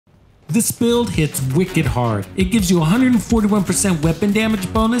This build hits wicked hard. It gives you 141% weapon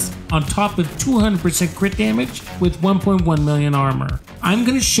damage bonus on top of 200% crit damage with 1.1 million armor. I'm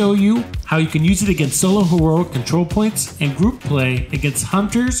going to show you how you can use it against solo heroic control points and group play against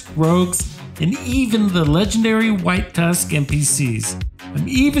hunters, rogues, and even the legendary White Tusk NPCs. I'm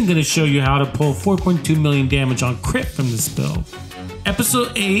even going to show you how to pull 4.2 million damage on crit from this build.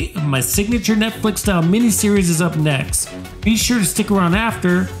 Episode 8 of my signature Netflix style miniseries is up next. Be sure to stick around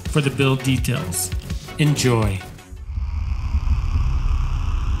after for the build details. Enjoy.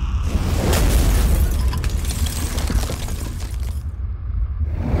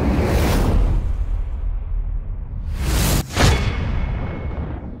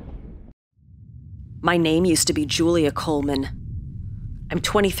 My name used to be Julia Coleman. I'm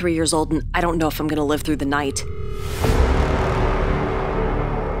 23 years old and I don't know if I'm gonna live through the night.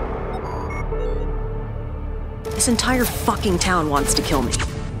 This entire fucking town wants to kill me.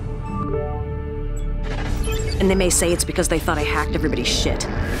 And they may say it's because they thought I hacked everybody's shit.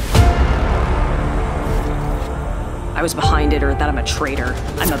 I was behind it, or that I'm a traitor.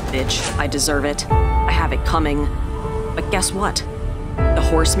 I'm a bitch. I deserve it. I have it coming. But guess what? The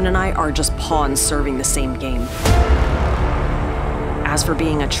Horseman and I are just pawns serving the same game. As for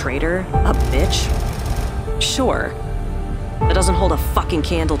being a traitor, a bitch, sure. That doesn't hold a fucking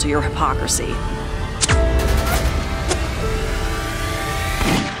candle to your hypocrisy.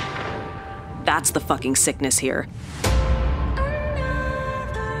 That's the fucking sickness here.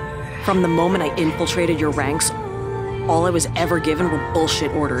 From the moment I infiltrated your ranks, all I was ever given were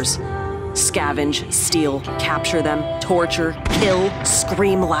bullshit orders. Scavenge, steal, capture them, torture, kill,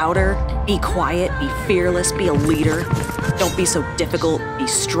 scream louder, be quiet, be fearless, be a leader. Don't be so difficult, be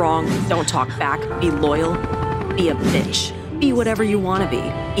strong, don't talk back, be loyal, be a bitch. Be whatever you want to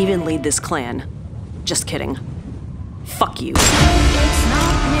be, even lead this clan. Just kidding. Fuck you. It's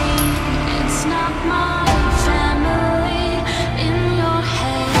not me. It's not my family. In your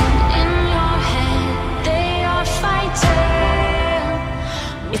head, they are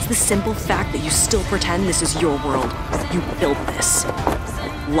fighting. It's the simple fact that you still pretend this is your world. You built this.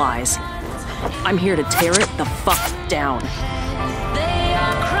 Lies. I'm here to tear it the fuck down. They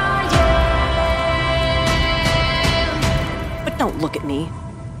are crying. But don't look at me.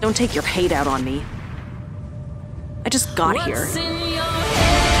 Don't take your hate out on me. I just got here. What's in your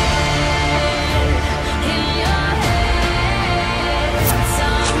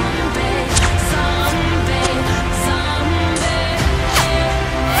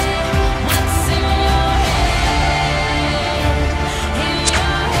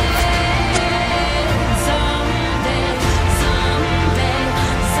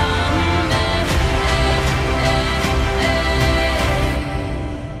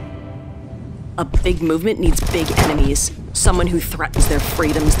A big movement needs big enemies. Someone who threatens their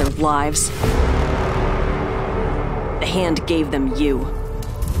freedoms, their lives. The Hand gave them you.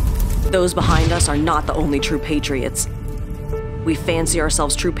 Those behind us are not the only true patriots. We fancy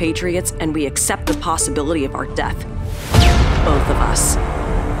ourselves true patriots, and we accept the possibility of our death. Both of us.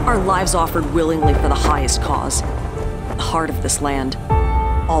 Our lives offered willingly for the highest cause. The heart of this land.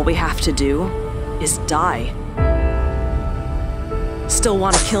 All we have to do is die. Still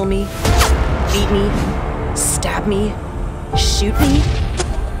want to kill me? Beat me? Stab me? Shoot me?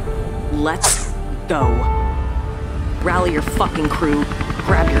 Let's go. Rally your fucking crew,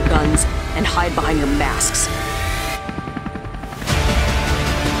 grab your guns, and hide behind your masks.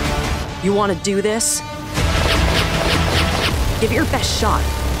 You want to do this? Give it your best shot.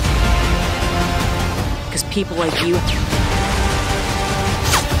 Because people like you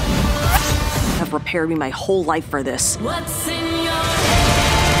have prepared me my whole life for this. What's in your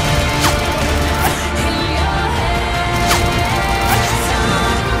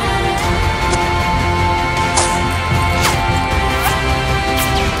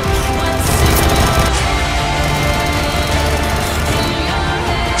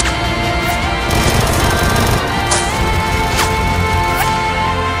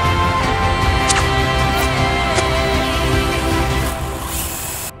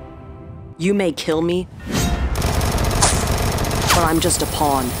You may kill me, but I'm just a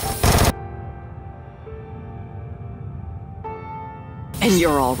pawn. And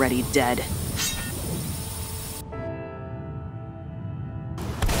you're already dead.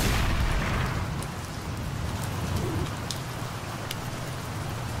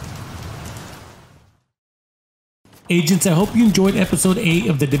 Agents, I hope you enjoyed episode 8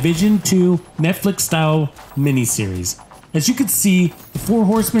 of the Division 2 Netflix-style miniseries. As you can see, the Four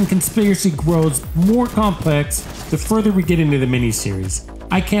Horsemen conspiracy grows more complex the further we get into the miniseries.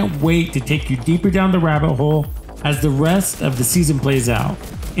 I can't wait to take you deeper down the rabbit hole as the rest of the season plays out.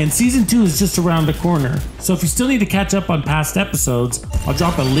 And season 2 is just around the corner, so if you still need to catch up on past episodes, I'll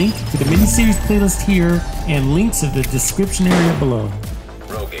drop a link to the miniseries playlist here and links in the description area below.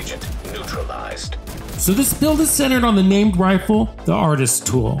 Rogue agent neutralized. So this build is centered on the named rifle, the Artist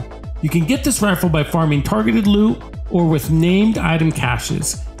Tool. You can get this rifle by farming targeted loot or with named item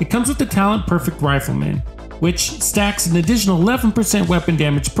caches. It comes with the talent Perfect Rifleman, which stacks an additional 11% weapon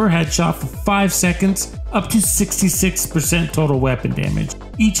damage per headshot for 5 seconds, up to 66% total weapon damage.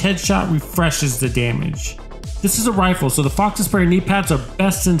 Each headshot refreshes the damage. This is a rifle, so the Fox's Prayer knee pads are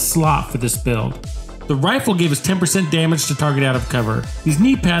best in slot for this build. The rifle gave us 10% damage to target out of cover. These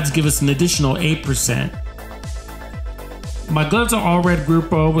knee pads give us an additional 8%. My gloves are all red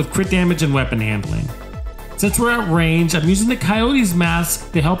Grupo with crit damage and weapon handling. Since we're at range, I'm using the Coyote's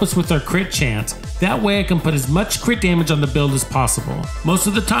mask to help us with our crit chance. That way I can put as much crit damage on the build as possible. Most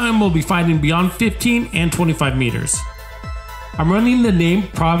of the time we'll be fighting beyond 15 and 25 meters. I'm running the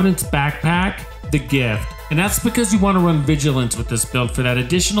named Providence backpack, the gift, and that's because you want to run Vigilance with this build for that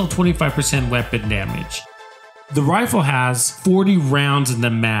additional 25% weapon damage. The rifle has 40 rounds in the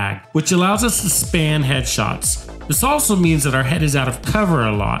mag, which allows us to span headshots. This also means that our head is out of cover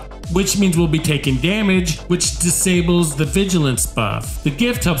a lot, which means we'll be taking damage, which disables the Vigilance buff. The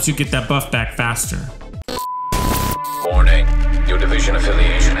gift helps you get that buff back faster. Warning. Your division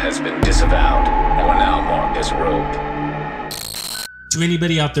affiliation has been disavowed. You are now marked as rogue. To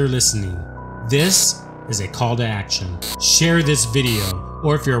anybody out there listening, this is a call to action. Share this video.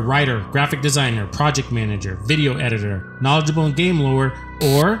 Or if you're a writer, graphic designer, project manager, video editor, knowledgeable in game lore,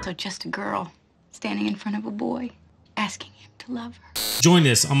 or So just a girl standing in front of a boy, asking him to love her. join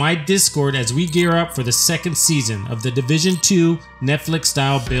us on my Discord as we gear up for the second season of the Division 2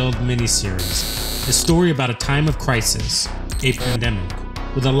 Netflix-style build miniseries. A story about a time of crisis, a pandemic,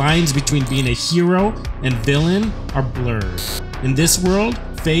 where the lines between being a hero and villain are blurred. In this world,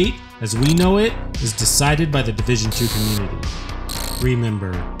 fate, as we know it, is decided by the Division 2 community.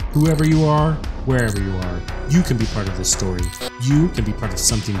 Remember, whoever you are, wherever you are, you can be part of this story. You can be part of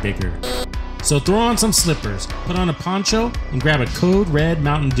something bigger. So throw on some slippers, put on a poncho, and grab a Code Red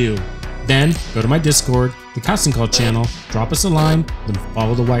Mountain Dew. Then go to my Discord, the Casting Call channel, drop us a line, then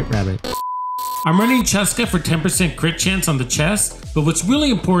follow the White Rabbit. I'm running Cheska for 10% crit chance on the chest, but what's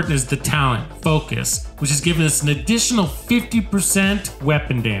really important is the talent, Focus, which has given us an additional 50%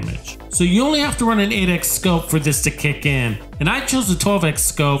 weapon damage. So you only have to run an 8x scope for this to kick in, and I chose the 12x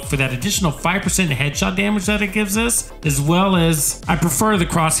scope for that additional 5% headshot damage that it gives us, as well as I prefer the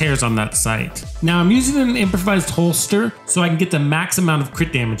crosshairs on that sight. Now I'm using an improvised holster so I can get the max amount of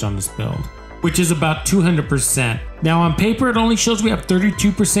crit damage on this build, which is about 200%. Now on paper it only shows we have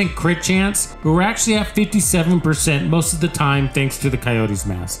 32% crit chance, but we're actually at 57% most of the time thanks to the Coyote's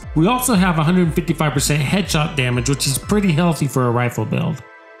mask. We also have 155% headshot damage, which is pretty healthy for a rifle build.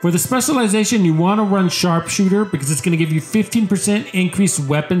 For the specialization, you want to run Sharpshooter because it's going to give you 15% increased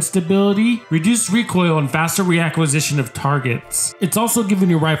weapon stability, reduced recoil, and faster reacquisition of targets. It's also giving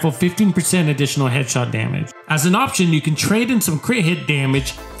your rifle 15% additional headshot damage. As an option, you can trade in some crit hit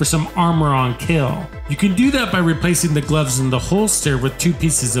damage for some armor on kill. You can do that by replacing the gloves in the holster with 2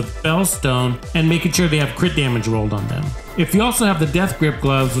 pieces of Bellstone and making sure they have crit damage rolled on them. If you also have the Death Grip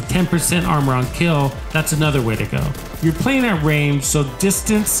gloves with 10% armor on kill, that's another way to go. You're playing at range, so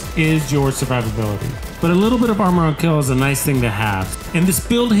distance is your survivability. But a little bit of armor on kill is a nice thing to have. And this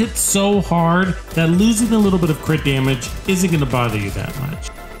build hits so hard that losing a little bit of crit damage isn't going to bother you that much.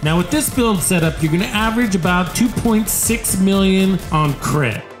 Now with this build setup, you're going to average about 2.6 million on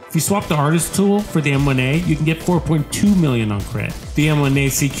crit. If you swap the Artist Tool for the M1A, you can get 4.2 million on crit. The M1A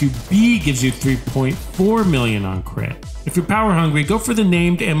CQB gives you 3.4 million on crit. If you're power hungry, go for the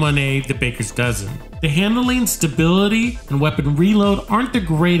named M1A, the Baker's Dozen. The handling, stability, and weapon reload aren't the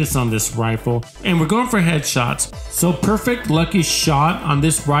greatest on this rifle, and we're going for headshots, so perfect lucky shot on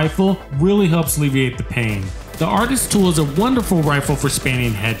this rifle really helps alleviate the pain. The Artist Tool is a wonderful rifle for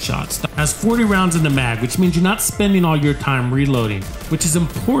spanning headshots. It has 40 rounds in the mag, which means you're not spending all your time reloading, which is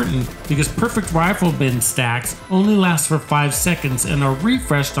important because perfect rifle bin stacks only last for 5 seconds and are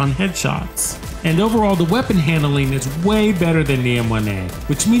refreshed on headshots. And overall, the weapon handling is way better than the M1A,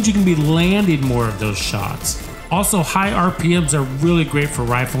 which means you can be landing more of those shots. Also, high RPMs are really great for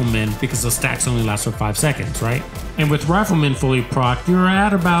riflemen because the stacks only last for 5 seconds, right? And with riflemen fully proc, you're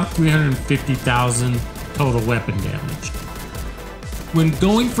at about 350,000 total weapon damage. When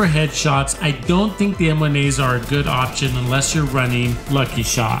going for headshots, I don't think the M1As are a good option unless you're running Lucky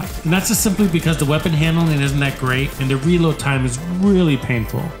Shot. And that's just simply because the weapon handling isn't that great and the reload time is really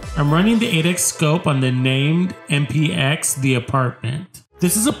painful. I'm running the 8x scope on the named MPX, the Apartment.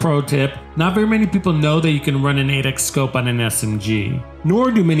 This is a pro tip. Not very many people know that you can run an 8x scope on an SMG,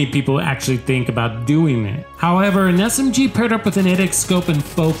 nor do many people actually think about doing it. However, an SMG paired up with an 8x scope and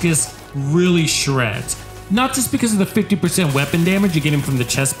focus really shreds. Not just because of the 50% weapon damage you're getting from the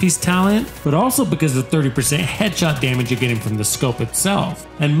chest piece talent, but also because of the 30% headshot damage you're getting from the scope itself.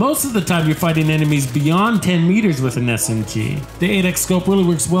 And most of the time you're fighting enemies beyond 10 meters with an SMG. The 8x scope really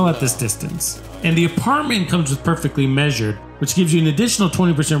works well at this distance. And the apartment comes with perfectly measured, which gives you an additional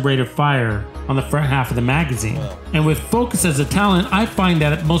 20% rate of fire on the front half of the magazine. And with focus as a talent, I find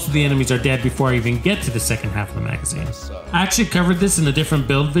that most of the enemies are dead before I even get to the second half of the magazine. I actually covered this in a different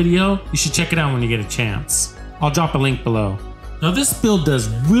build video. You should check it out when you get a chance. I'll drop a link below. Now this build does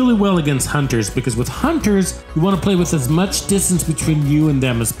really well against hunters because with hunters, you want to play with as much distance between you and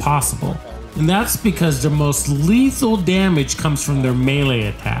them as possible. And that's because their most lethal damage comes from their melee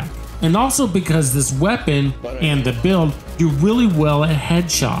attack. And also because this weapon and the build do really well at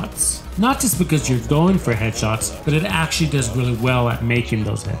headshots. Not just because you're going for headshots, but it actually does really well at making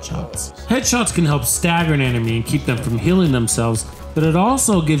those headshots. Headshots can help stagger an enemy and keep them from healing themselves, but it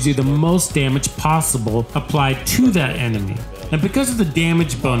also gives you the most damage possible applied to that enemy. And because of the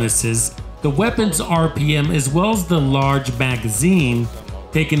damage bonuses, the weapon's RPM as well as the large magazine,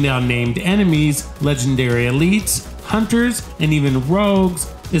 taking down named enemies, legendary elites, hunters, and even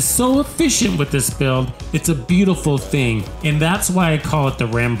rogues, is so efficient with this build, it's a beautiful thing, and that's why I call it the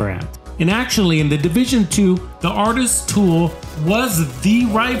Rembrandt. And actually in the Division 2, the Artist Tool was the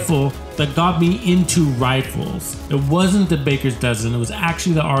rifle that got me into rifles. It wasn't the Baker's Dozen, it was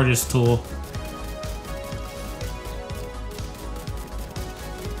actually the Artist Tool.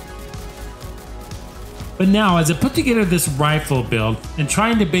 But now as I put together this rifle build and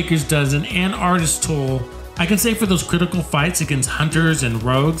trying the Baker's Dozen and Artist Tool, I can say for those critical fights against hunters and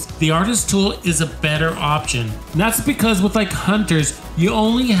rogues, the Artist Tool is a better option. And that's because with like hunters, you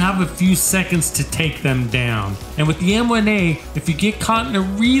only have a few seconds to take them down. And with the M1A, if you get caught in a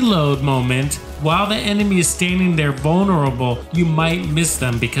reload moment, while the enemy is standing there vulnerable, you might miss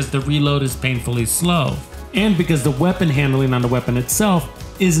them because the reload is painfully slow. And because the weapon handling on the weapon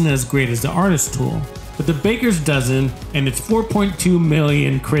itself isn't as great as the Artist Tool. But the Baker's Dozen and its 4.2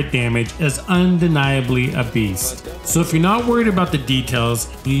 million crit damage is undeniably a beast. So if you're not worried about the details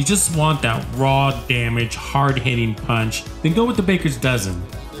and you just want that raw damage, hard-hitting punch, then go with the Baker's Dozen.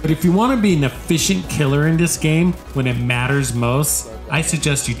 But if you want to be an efficient killer in this game when it matters most, I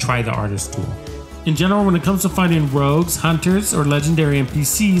suggest you try the Artist Tool. In general, when it comes to fighting rogues, hunters, or legendary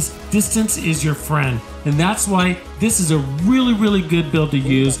NPCs, distance is your friend. And that's why this is a really good build to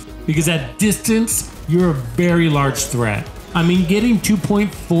use, because at distance, you're a very large threat. I mean, getting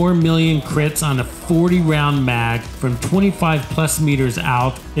 2.4 million crits on a 40 round mag from 25 plus meters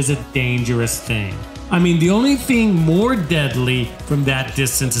out is a dangerous thing. I mean, the only thing more deadly from that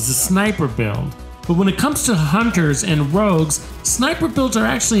distance is a sniper build. But when it comes to hunters and rogues, sniper builds are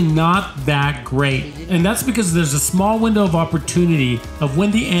actually not that great. And that's because there's a small window of opportunity of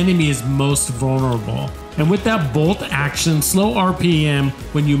when the enemy is most vulnerable. And with that bolt action, slow RPM,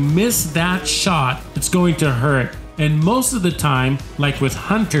 when you miss that shot, it's going to hurt. And most of the time, like with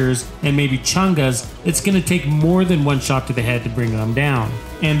hunters and maybe chungas, it's going to take more than one shot to the head to bring them down.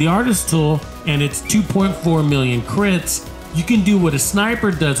 And the Artist Tool and its 2.4 million crits, you can do what a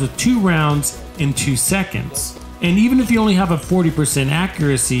sniper does with 2 rounds in 2 seconds. And even if you only have a 40%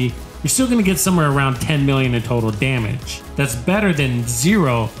 accuracy, you're still going to get somewhere around 10 million in total damage. That's better than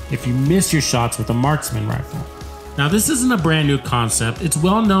 0 if you miss your shots with a marksman rifle. Now this isn't a brand new concept. It's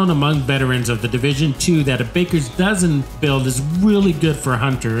well known among veterans of the Division 2 that a Baker's Dozen build is really good for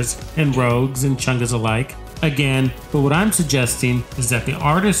hunters and rogues and chungas alike. Again, but what I'm suggesting is that the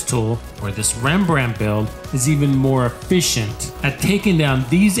Artist Tool, or this Rembrandt build, is even more efficient at taking down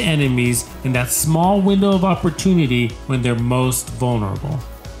these enemies in that small window of opportunity when they're most vulnerable.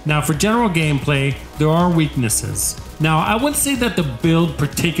 Now for general gameplay, there are weaknesses. Now I wouldn't say that the build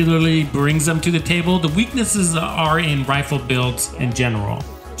particularly brings them to the table. The weaknesses are in rifle builds in general.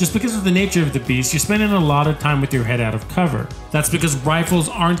 Just because of the nature of the beast, you're spending a lot of time with your head out of cover. That's because rifles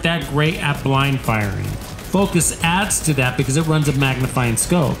aren't that great at blind firing. Focus adds to that because it runs a magnifying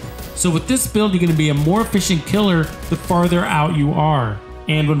scope. So with this build, you're going to be a more efficient killer the farther out you are.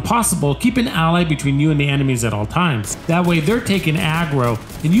 And when possible, keep an ally between you and the enemies at all times. That way they're taking aggro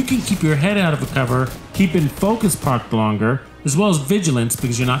and you can keep your head out of cover, keeping focus parked longer, as well as vigilance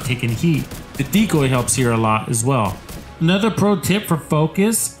because you're not taking heat. The decoy helps here a lot as well. Another pro tip for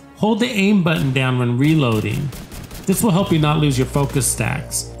focus, hold the aim button down when reloading. This will help you not lose your focus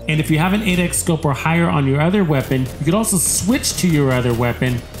stacks. And if you have an 8x scope or higher on your other weapon, you could also switch to your other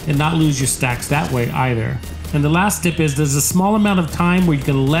weapon and not lose your stacks that way either. And the last tip is there's a small amount of time where you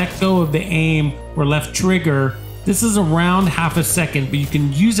can let go of the aim or left trigger. This is around half a second, but you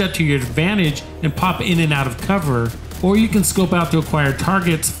can use that to your advantage and pop in and out of cover, or you can scope out to acquire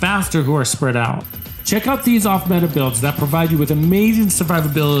targets faster who are spread out. Check out these off-meta builds that provide you with amazing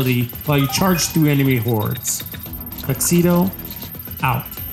survivability while you charge through enemy hordes. Tuxedo, out.